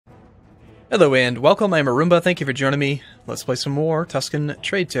Hello and welcome, I'm Arumba, thank you for joining me. Let's play some more Tuscan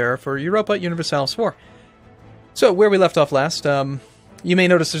Trade Terror for Europa Universalis IV. So, where we left off last, you may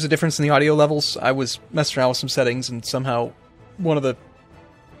notice there's a difference in the audio levels. I was messing around with some settings and somehow one of the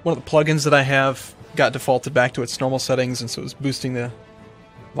plugins that I have got defaulted back to its normal settings, and so it was boosting the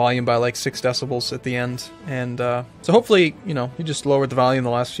volume by like 6 decibels at the end. And so hopefully, you just lowered the volume in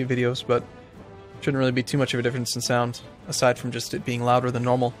the last few videos, but shouldn't really be too much of a difference in sound, aside from just it being louder than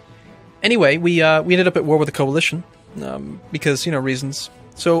normal. Anyway, we ended up at war with the Coalition, because, reasons.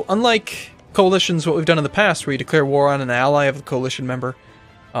 So, unlike coalitions, what we've done in the past, where you declare war on an ally of the Coalition member,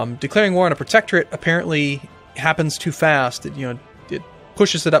 declaring war on a protectorate apparently happens too fast. It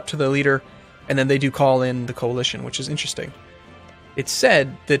pushes it up to the leader, and then they do call in the Coalition, which is interesting. It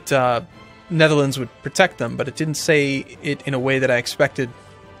said that Netherlands would protect them, but it didn't say it in a way that I expected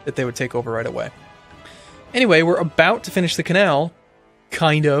that they would take over right away. Anyway, we're about to finish the canal,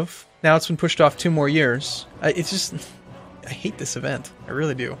 kind of. Now it's been pushed off 2 more years. I hate this event. I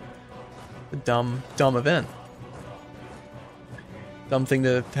really do. A dumb event. Dumb thing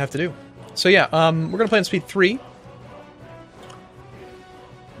to have to do. So yeah, we're gonna play on speed 3.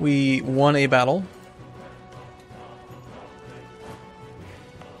 We won a battle.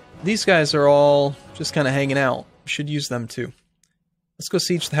 These guys are all just kind of hanging out. We should use them too. Let's go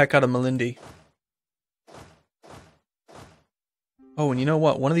siege the heck out of Malindi. Oh, and you know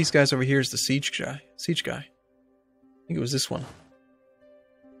what? One of these guys over here is the siege guy. I think it was this one.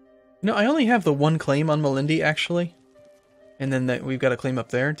 I only have the 1 claim on Malindi, actually. And then we've got a claim up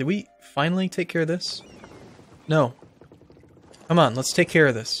there. Did we finally take care of this? No. Come on, let's take care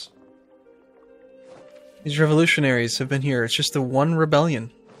of this. These revolutionaries have been here. It's just the 1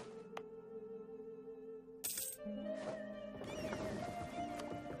 rebellion.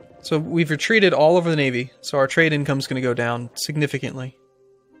 So we've retreated all over the Navy, so our trade income's going to go down significantly.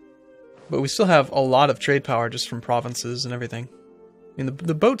 But we still have a lot of trade power just from provinces and everything. I mean,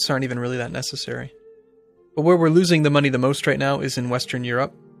 the boats aren't even really that necessary. But where we're losing the money the most right now is in Western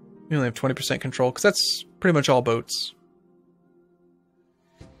Europe. We only have 20% control, because that's pretty much all boats.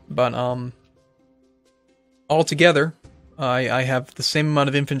 But, altogether, I have the same amount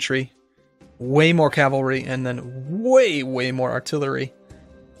of infantry, way more cavalry, and then way more artillery.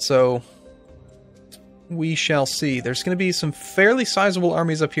 So, we shall see. There's going to be some fairly sizable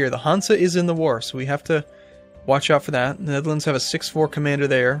armies up here. The Hansa is in the war, so we have to watch out for that. The Netherlands have a 6-4 commander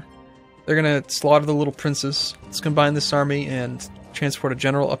there. They're going to slaughter the little princes. Let's combine this army and transport a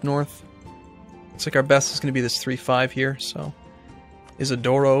general up north. Looks like our best is going to be this 3-5 here, so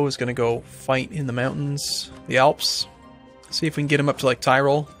Isidoro is going to go fight in the mountains, the Alps. See if we can get him up to like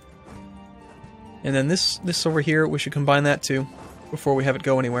Tyrol. And then this over here, we should combine that too, before we have it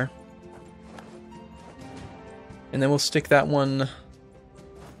go anywhere. And then we'll stick that one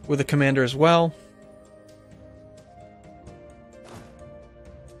with a commander as well.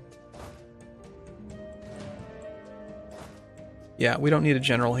 Yeah, we don't need a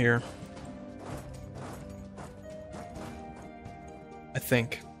general here. I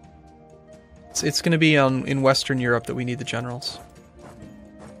think. It's going to be in Western Europe that we need the generals.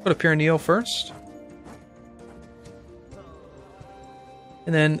 Put a Pyreneo first.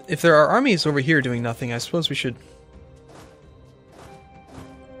 And then, if there are armies over here doing nothing, I suppose we should...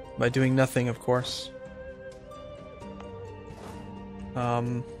 By doing nothing, of course.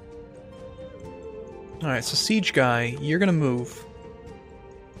 Alright, so Siege Guy, you're gonna move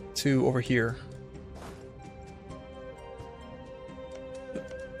to over here.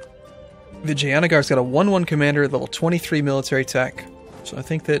 Vijayanagar's got a 1-1 commander, level 23 military tech. So I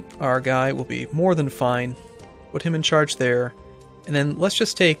think that our guy will be more than fine. Put him in charge there. And then let's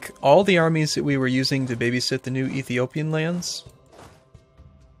just take all the armies that we were using to babysit the new Ethiopian lands.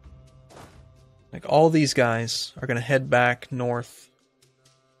 Like, all these guys are going to head back north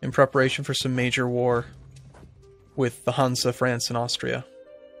in preparation for some major war with the Hansa, France, and Austria.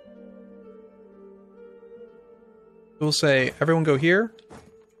 We'll say, everyone go here,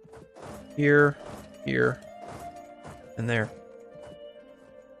 here, here, and there.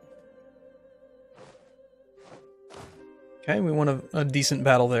 Okay, we won a decent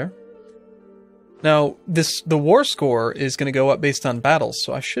battle there. Now, the war score is going to go up based on battles,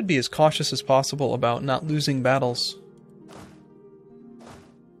 so I should be as cautious as possible about not losing battles.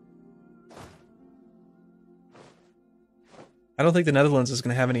 I don't think the Netherlands is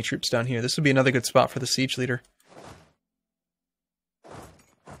going to have any troops down here. This would be another good spot for the siege leader.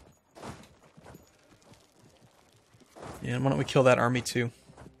 And why don't we kill that army too?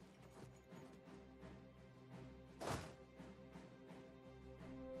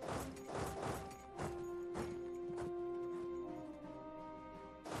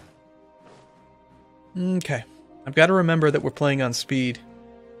 Okay. I've got to remember that we're playing on speed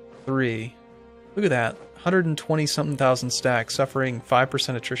 3. Look at that. 120-something thousand stacks, suffering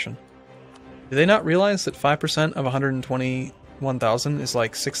 5% attrition. Do they not realize that 5% of 121,000 is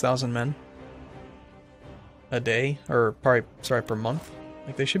like 6,000 men? A day? Or, probably, sorry, per month?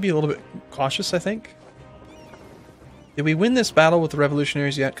 Like, they should be a little bit cautious, I think. Did we win this battle with the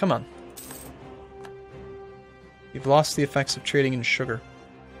revolutionaries yet? Come on. You've lost the effects of trading in sugar.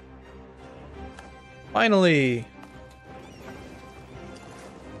 Finally!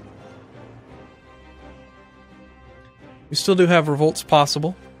 We still do have revolts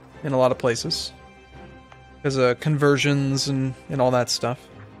possible in a lot of places. Because of conversions and all that stuff.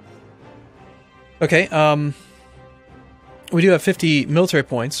 Okay, we do have 50 military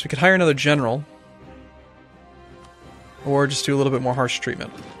points. We could hire another general. Or just do a little bit more harsh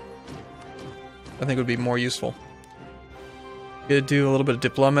treatment. I think would be more useful. Could do a little bit of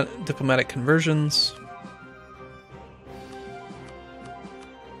diplomatic conversions.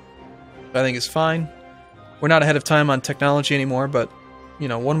 I think is fine. We're not ahead of time on technology anymore, but, you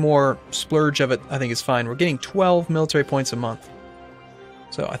know, one more splurge of it I think is fine. We're getting 12 military points a month.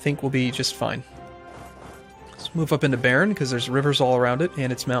 So I think we'll be just fine. Let's move up into Barren, because there's rivers all around it,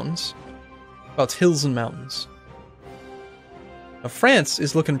 and it's mountains. Well, it's hills and mountains. Now, France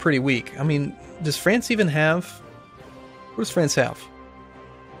is looking pretty weak. I mean, does France even have... What does France have?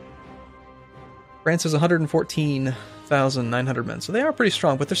 France has 114,900 men, so they are pretty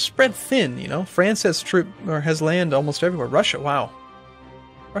strong, but they're spread thin, you know? France has land almost everywhere. Russia, wow.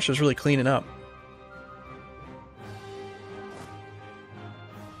 Russia's really cleaning up.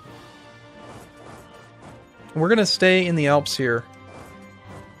 We're going to stay in the Alps here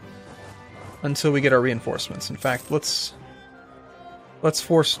until we get our reinforcements. In fact, let's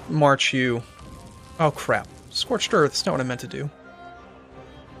force march you. Oh crap. Scorched Earth, that's not what I meant to do.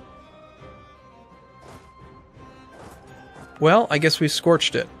 Well, I guess we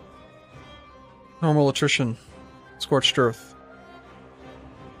scorched it. Normal attrition. Scorched Earth.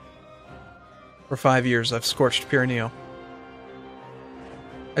 For 5 years, I've scorched Pyreneo.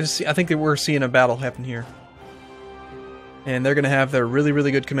 I think that we're seeing a battle happen here. And they're going to have their really,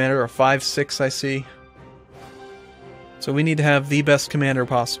 really good commander, a 5-6 I see. So we need to have the best commander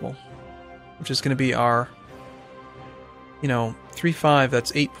possible. Which is going to be our, you know, 3-5,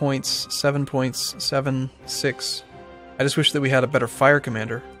 that's 8 points, 7 points, 7, 6. I just wish that we had a better fire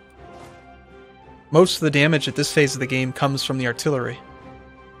commander. Most of the damage at this phase of the game comes from the artillery.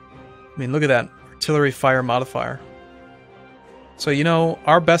 I mean, look at that. Artillery fire modifier. So, you know,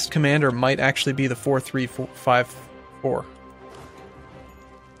 our best commander might actually be the 4-3-5-4.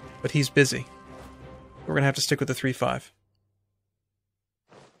 But he's busy. We're going to have to stick with the 3-5.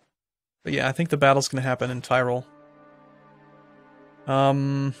 But yeah, I think the battle's going to happen in Tyrol.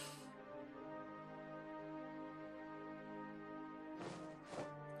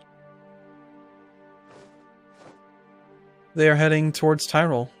 They are heading towards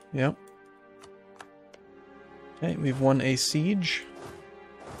Tyrol. Yep. Okay, we've won a siege.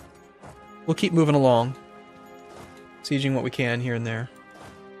 We'll keep moving along. Sieging what we can here and there.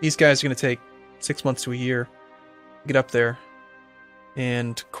 These guys are going to take 6 months to a year to get up there.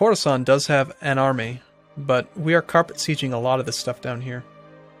 And Khorasan does have an army, but we are carpet sieging a lot of this stuff down here.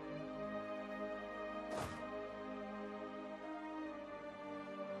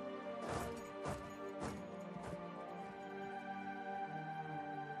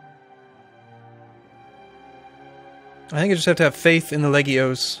 I think I just have to have faith in the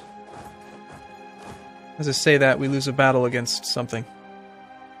Legios. As I say that, we lose a battle against something.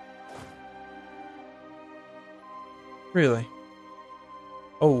 Really?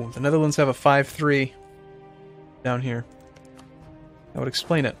 Oh, the Netherlands have a 5-3 down here. That would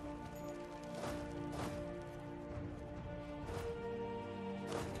explain it.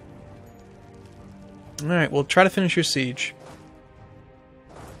 Alright, we'll try to finish your siege.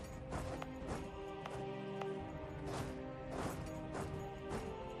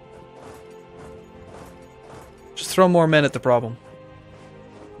 Just throw more men at the problem.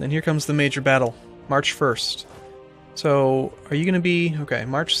 Then here comes the major battle. March 1st. So, are you going to be... Okay,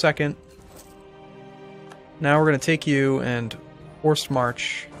 March 2nd. Now we're going to take you and forced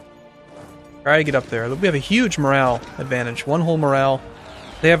march. Try to get up there. We have a huge morale advantage. One whole morale.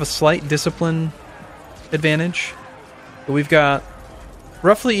 They have a slight discipline advantage. But we've got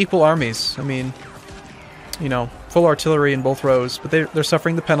roughly equal armies. I mean, you know, full artillery in both rows. But they're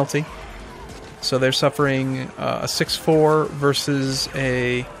suffering the penalty. So they're suffering a 6-4 versus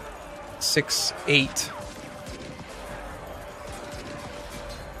a 6-8.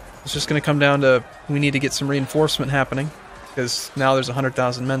 It's just going to come down to we need to get some reinforcement happening, because now there's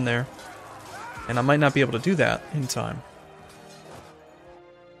 100,000 men there. And I might not be able to do that in time.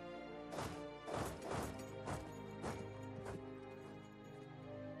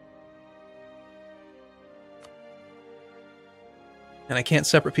 And I can't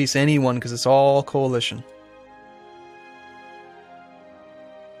separate piece anyone because it's all coalition.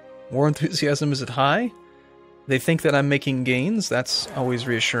 War enthusiasm is at high. They think that I'm making gains. That's always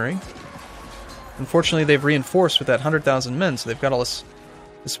reassuring. Unfortunately, they've reinforced with that 100,000 men, so they've got all this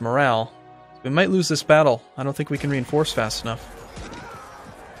morale. We might lose this battle. I don't think we can reinforce fast enough.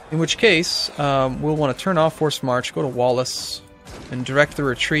 In which case, we'll want to turn off forced march, go to Wallace, and direct the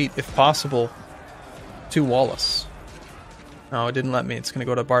retreat, if possible, to Wallace. No, it didn't let me. It's going to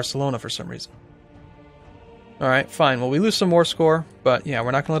go to Barcelona for some reason. Alright, fine. Well, we lose some war score, but yeah,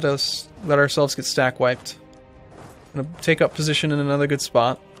 we're not going to let ourselves get stack wiped. I'm going to take up position in another good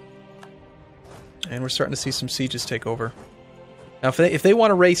spot. And we're starting to see some sieges take over. Now, if they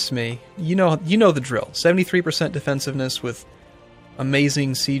want to race me, you know the drill. 73% defensiveness with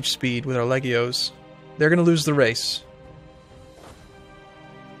amazing siege speed with our Legios. They're going to lose the race.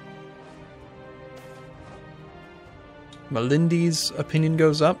 Melindy's opinion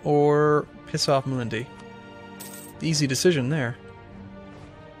goes up, or piss off Melindy. Easy decision there.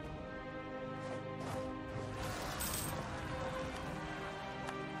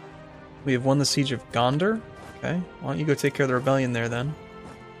 We have won the siege of Gondar. Okay, why don't you go take care of the rebellion there then?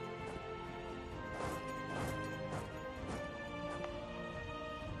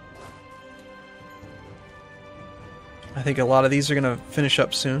 I think a lot of these are going to finish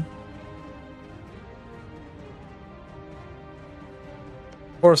up soon.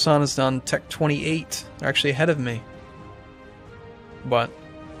 Khorasan is done Tech 28. They're actually ahead of me. But,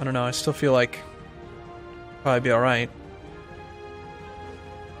 I don't know, I still feel like it'll probably be alright.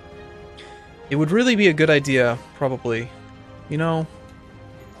 It would really be a good idea, probably. You know,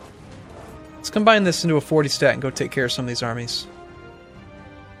 let's combine this into a 40 stat and go take care of some of these armies.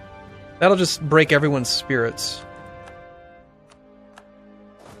 That'll just break everyone's spirits.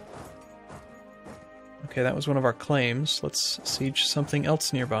 Okay, that was one of our claims. Let's siege something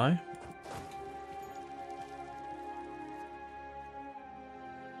else nearby.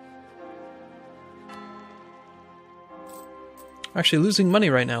 We're actually losing money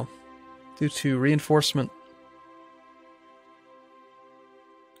right now due to reinforcement.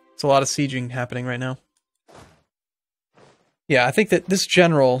 It's a lot of sieging happening right now. Yeah, I think that this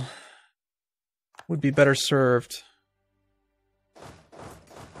general would be better served.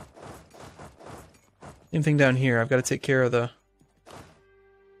 Same thing down here. I've got to take care of the...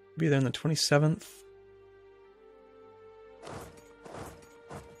 Be there on the 27th.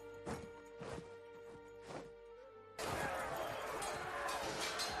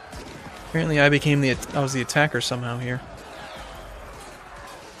 Apparently I was the attacker somehow here.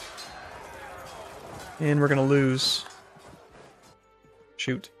 And we're gonna lose.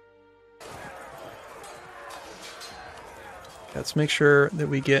 Shoot. Let's make sure that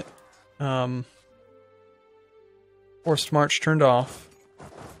we get forced march turned off.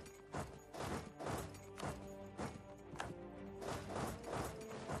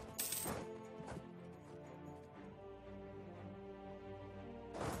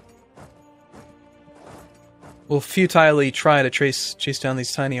 We'll futilely try to chase down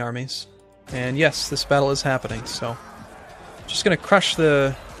these tiny armies. And yes, this battle is happening, so... Just gonna crush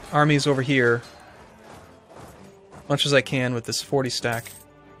the armies over here as much as I can with this 40 stack.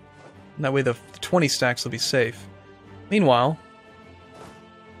 And that way the 20 stacks will be safe. Meanwhile,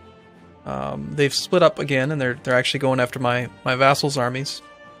 they've split up again, and they're actually going after my vassals' armies.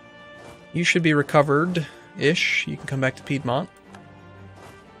 You should be recovered-ish. You can come back to Piedmont.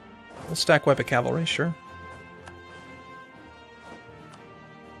 We'll stack wipe a cavalry, sure.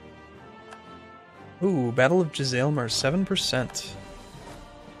 Ooh, Battle of Giselmer, 7%.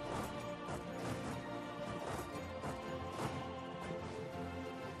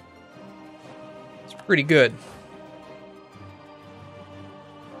 It's pretty good.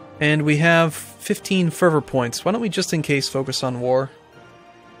 And we have 15 fervor points. Why don't we just in case focus on war?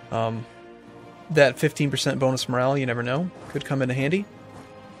 That 15% bonus morale, you never know. Could come in handy.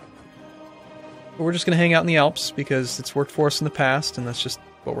 But we're just going to hang out in the Alps because it's worked for us in the past, and that's just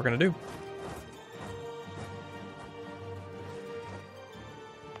what we're going to do.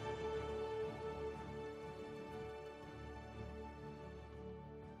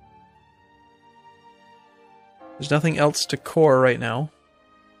 There's nothing else to core right now.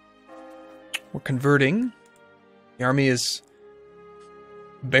 We're converting. The army has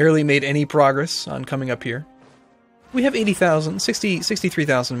barely made any progress on coming up here. We have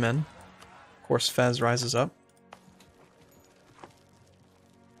 63,000 men. Of course, Fez rises up.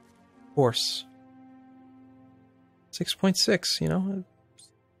 Of course. 6.6, you know,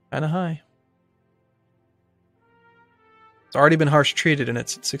 kind of high. It's already been harsh treated and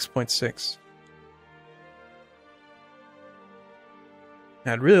it's at 6.6.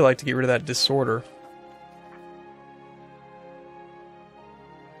 I'd really like to get rid of that disorder.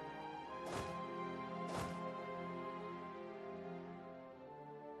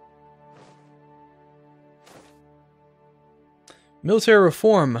 Military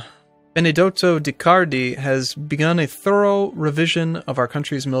reform. Benedetto Dicardi has begun a thorough revision of our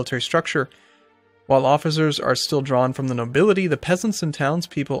country's military structure. While officers are still drawn from the nobility, the peasants and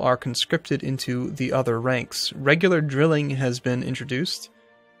townspeople are conscripted into the other ranks. Regular drilling has been introduced,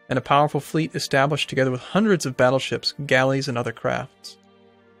 and a powerful fleet established together with hundreds of battleships, galleys, and other crafts.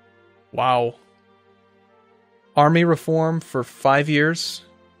 Wow. Army reform for 5 years,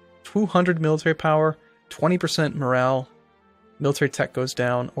 200 military power, 20% morale, military tech goes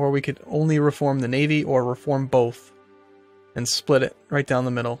down, or we could only reform the Navy or reform both and split it right down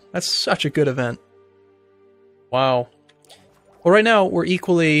the middle. That's such a good event. Wow. Well, right now, we're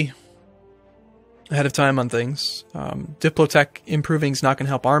equally ahead of time on things. Diplotech improving is not going to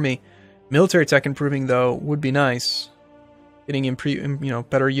help Army. Military tech improving, though, would be nice. Getting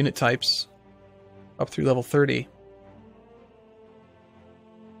better unit types up through level 30.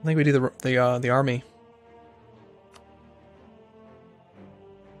 I think we do the Army.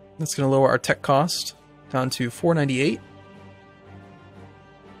 That's going to lower our tech cost down to 498.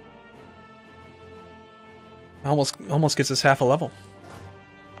 Almost gets us half a level.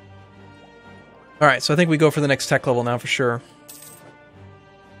 Alright, so I think we go for the next tech level now for sure.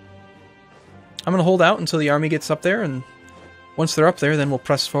 I'm going to hold out until the army gets up there, and once they're up there, then we'll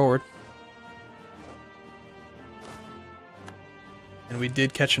press forward. And we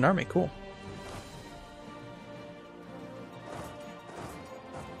did catch an army, cool.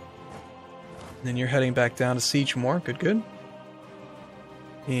 And then you're heading back down to siege more, good, good.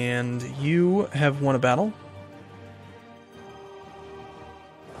 And you have won a battle.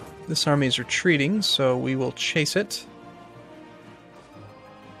 This army is retreating, so we will chase it.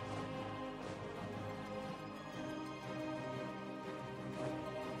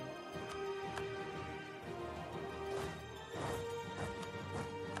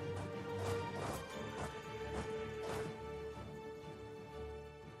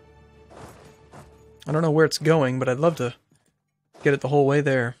 I don't know where it's going, but I'd love to get it the whole way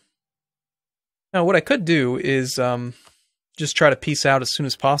there. Now, what I could do is just try to peace out as soon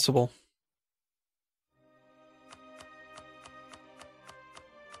as possible.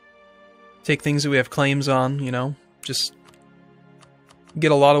 Take things that we have claims on, you know, just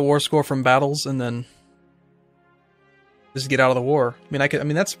get a lot of war score from battles and then just get out of the war. I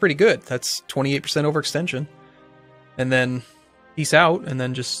mean that's pretty good. That's 28% overextension. And then peace out and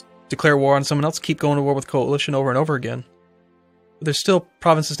then just declare war on someone else, keep going to war with coalition over and over again. But there's still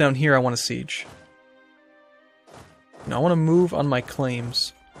provinces down here I want to siege. Now I want to move on my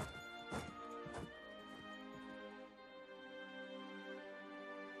claims.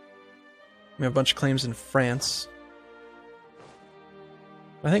 We have a bunch of claims in France.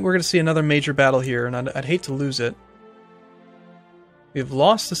 I think we're going to see another major battle here, and I'd hate to lose it. We have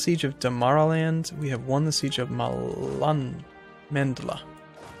lost the siege of Damaraland. We have won the siege of Mandla.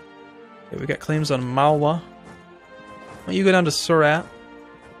 Okay, we got claims on Malwa. Why don't you go down to Surat,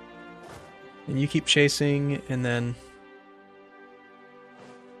 and you keep chasing, and then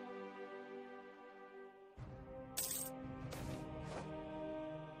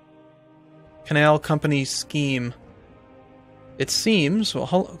Canal Company scheme. It seems, well,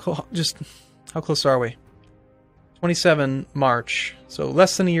 how close are we? 27 March, so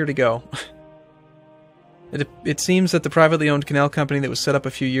less than a year to go. It seems that the privately owned canal company that was set up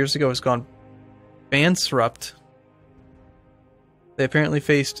a few years ago has gone bankrupt. They apparently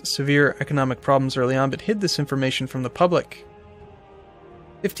faced severe economic problems early on, but hid this information from the public.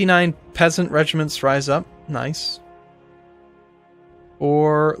 59 peasant regiments rise up. Nice.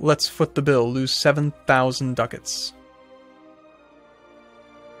 Or let's foot the bill, lose 7,000 ducats.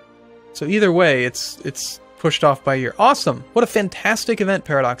 So either way, it's pushed off by a year. Awesome! What a fantastic event,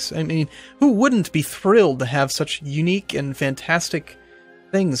 Paradox. I mean, who wouldn't be thrilled to have such unique and fantastic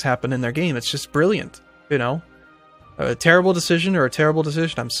things happen in their game? It's just brilliant, you know? A terrible decision or a terrible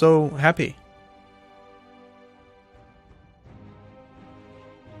decision. I'm so happy.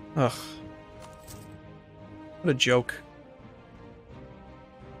 Ugh. What a joke.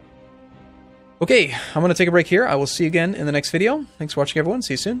 Okay, I'm going to take a break here. I will see you again in the next video. Thanks for watching, everyone.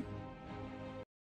 See you soon.